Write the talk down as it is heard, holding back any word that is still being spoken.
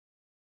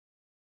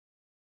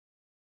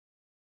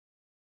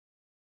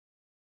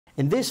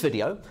In this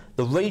video,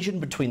 the region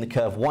between the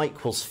curve y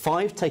equals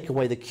 5 take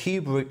away the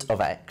cube root of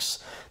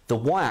x, the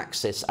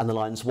y-axis and the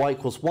lines y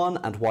equals 1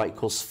 and y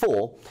equals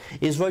 4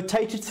 is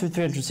rotated through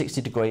 360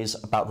 degrees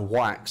about the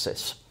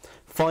y-axis.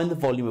 Find the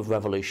volume of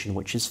revolution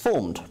which is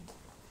formed.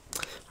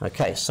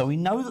 Okay, so we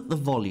know that the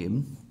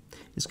volume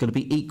is going to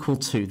be equal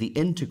to the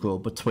integral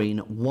between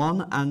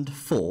 1 and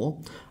 4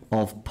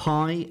 of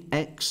pi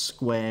x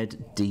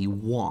squared dy.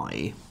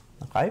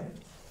 Okay?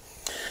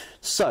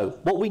 So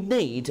what we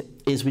need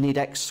is we need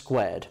x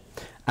squared,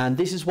 and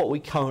this is what we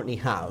currently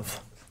have.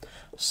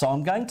 So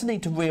I'm going to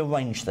need to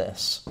rearrange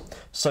this.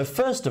 So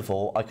first of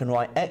all, I can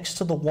write x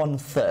to the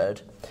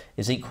 1/3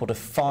 is equal to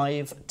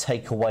 5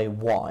 take away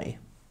y.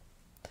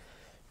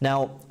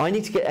 Now, I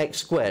need to get x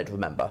squared,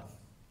 remember.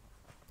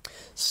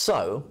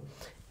 So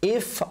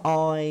if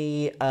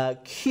I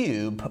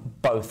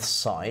cube both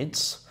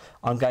sides,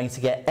 I'm going to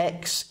get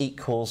x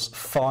equals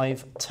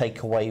 5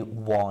 take away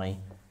y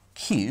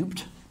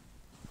cubed.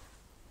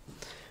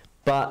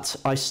 But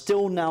I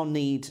still now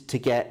need to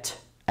get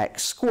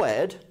x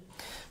squared,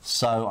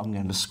 so I'm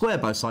going to square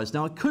both sides.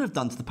 Now I could have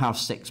done to the power of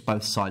 6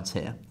 both sides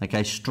here,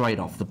 okay, straight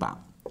off the bat.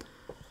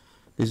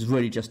 This is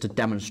really just to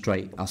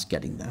demonstrate us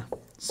getting there.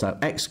 So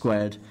x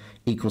squared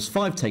equals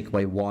 5 take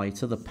away y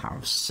to the power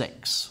of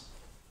 6.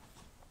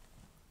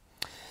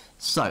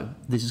 So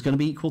this is going to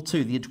be equal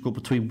to the integral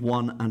between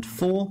 1 and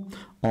 4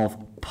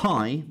 of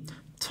pi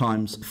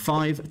times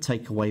 5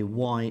 take away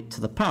y to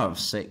the power of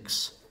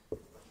 6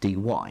 dy.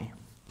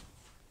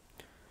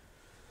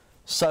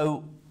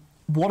 So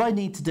what I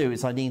need to do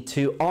is I need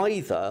to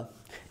either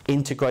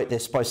integrate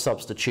this by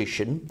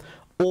substitution,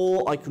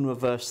 or I can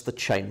reverse the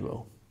chain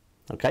rule.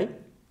 Okay?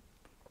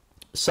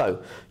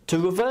 So to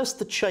reverse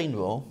the chain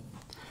rule,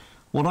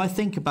 what I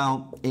think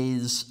about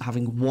is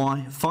having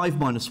y, 5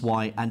 minus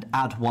y, and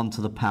add 1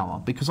 to the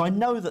power, because I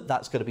know that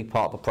that's going to be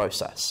part of the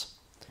process.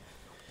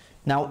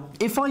 Now,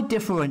 if I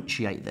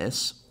differentiate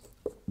this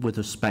with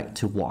respect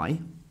to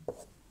y,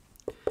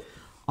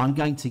 I'm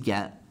going to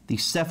get the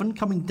 7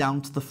 coming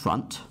down to the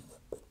front,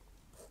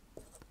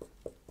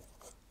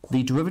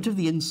 the derivative of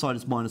the inside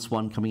is minus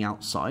 1 coming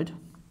outside,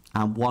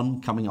 and 1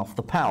 coming off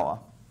the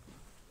power.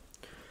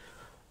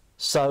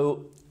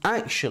 So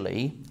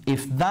actually,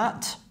 if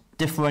that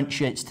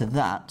differentiates to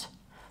that,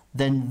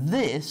 then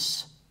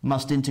this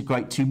must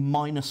integrate to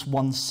minus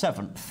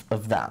 1/7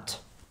 of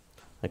that.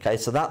 Okay,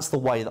 so that's the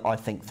way that I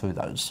think through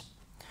those.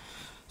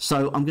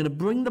 So I'm going to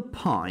bring the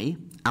pi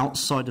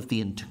outside of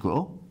the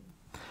integral,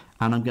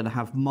 and I'm going to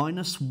have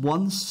minus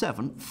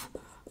 1/7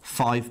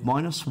 5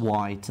 minus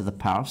y to the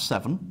power of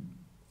 7,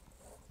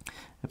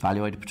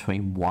 evaluated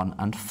between 1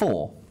 and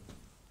 4.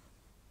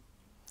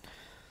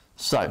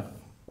 So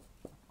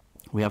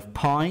we have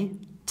pi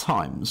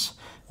times.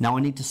 Now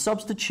I need to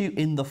substitute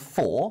in the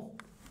 4.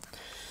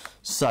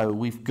 So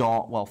we've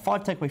got, well,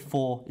 5 take away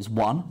 4 is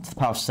 1, to the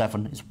power of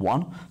 7 is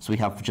 1. So we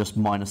have just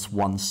minus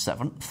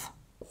 1/7.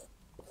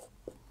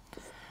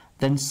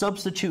 Then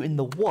substitute in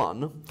the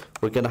 1,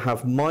 we're going to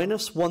have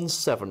minus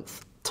 1/7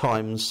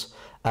 times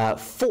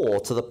 4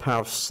 to the power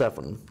of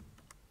 7.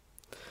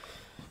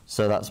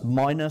 So that's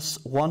minus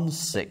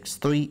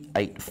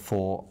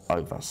 16384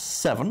 over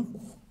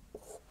 7,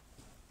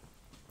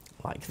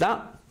 like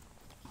that.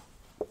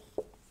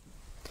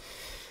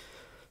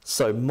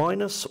 So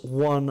minus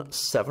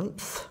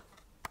 1/7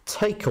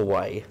 take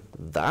away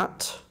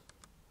that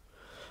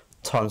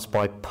times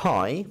by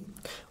pi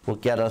will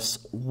get us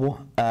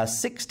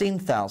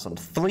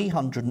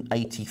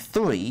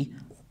 16,383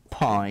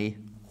 pi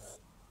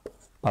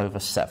over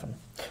 7.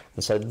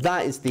 And so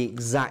that is the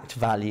exact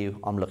value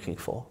I'm looking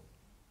for.